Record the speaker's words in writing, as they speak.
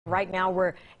Right now,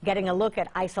 we're getting a look at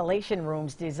isolation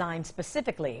rooms designed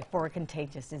specifically for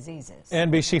contagious diseases.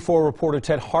 NBC4 reporter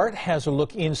Ted Hart has a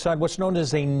look inside what's known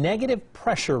as a negative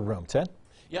pressure room. Ted?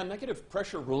 Yeah, negative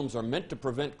pressure rooms are meant to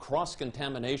prevent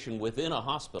cross-contamination within a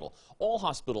hospital. All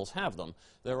hospitals have them.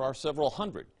 There are several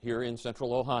hundred here in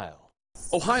central Ohio.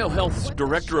 Ohio Health's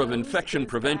Director of Infection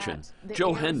Prevention,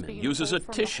 Joe Henman, uses a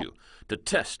tissue to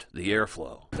test the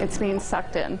airflow. It's being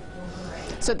sucked in.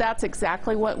 So that's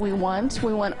exactly what we want.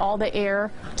 We want all the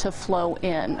air to flow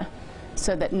in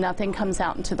so that nothing comes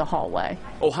out into the hallway.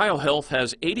 Ohio Health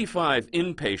has 85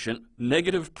 inpatient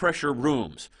negative pressure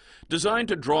rooms designed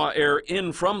to draw air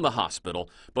in from the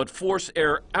hospital but force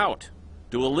air out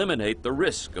to eliminate the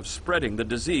risk of spreading the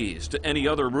disease to any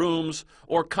other rooms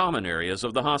or common areas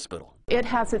of the hospital. It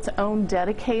has its own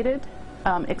dedicated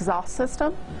exhaust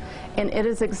system, and it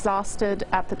is exhausted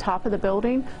at the top of the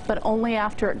building, but only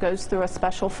after it goes through a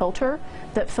special filter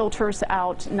that filters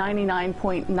out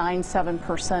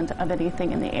 99.97% of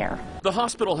anything in the air. The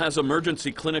hospital has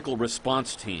emergency clinical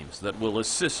response teams that will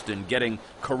assist in getting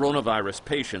coronavirus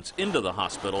patients into the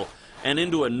hospital and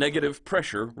into a negative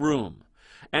pressure room.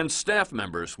 And staff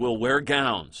members will wear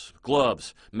gowns,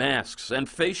 gloves, masks, and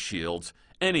face shields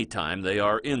anytime they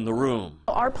are in the room.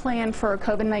 Our plan for a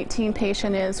COVID-19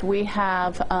 patient is we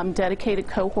have dedicated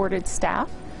cohorted staff.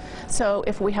 So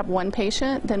if we have one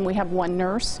patient, then we have one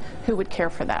nurse who would care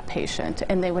for that patient,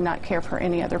 and they would not care for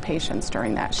any other patients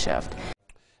during that shift.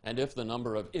 And if the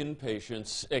number of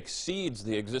inpatients exceeds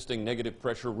the existing negative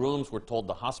pressure rooms, we're told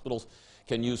the hospitals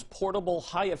can use portable,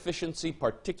 high-efficiency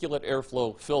particulate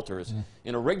airflow filters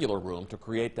in a regular room to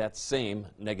create that same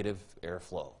negative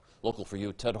airflow. Local for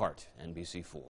you, Ted Hart, NBC4.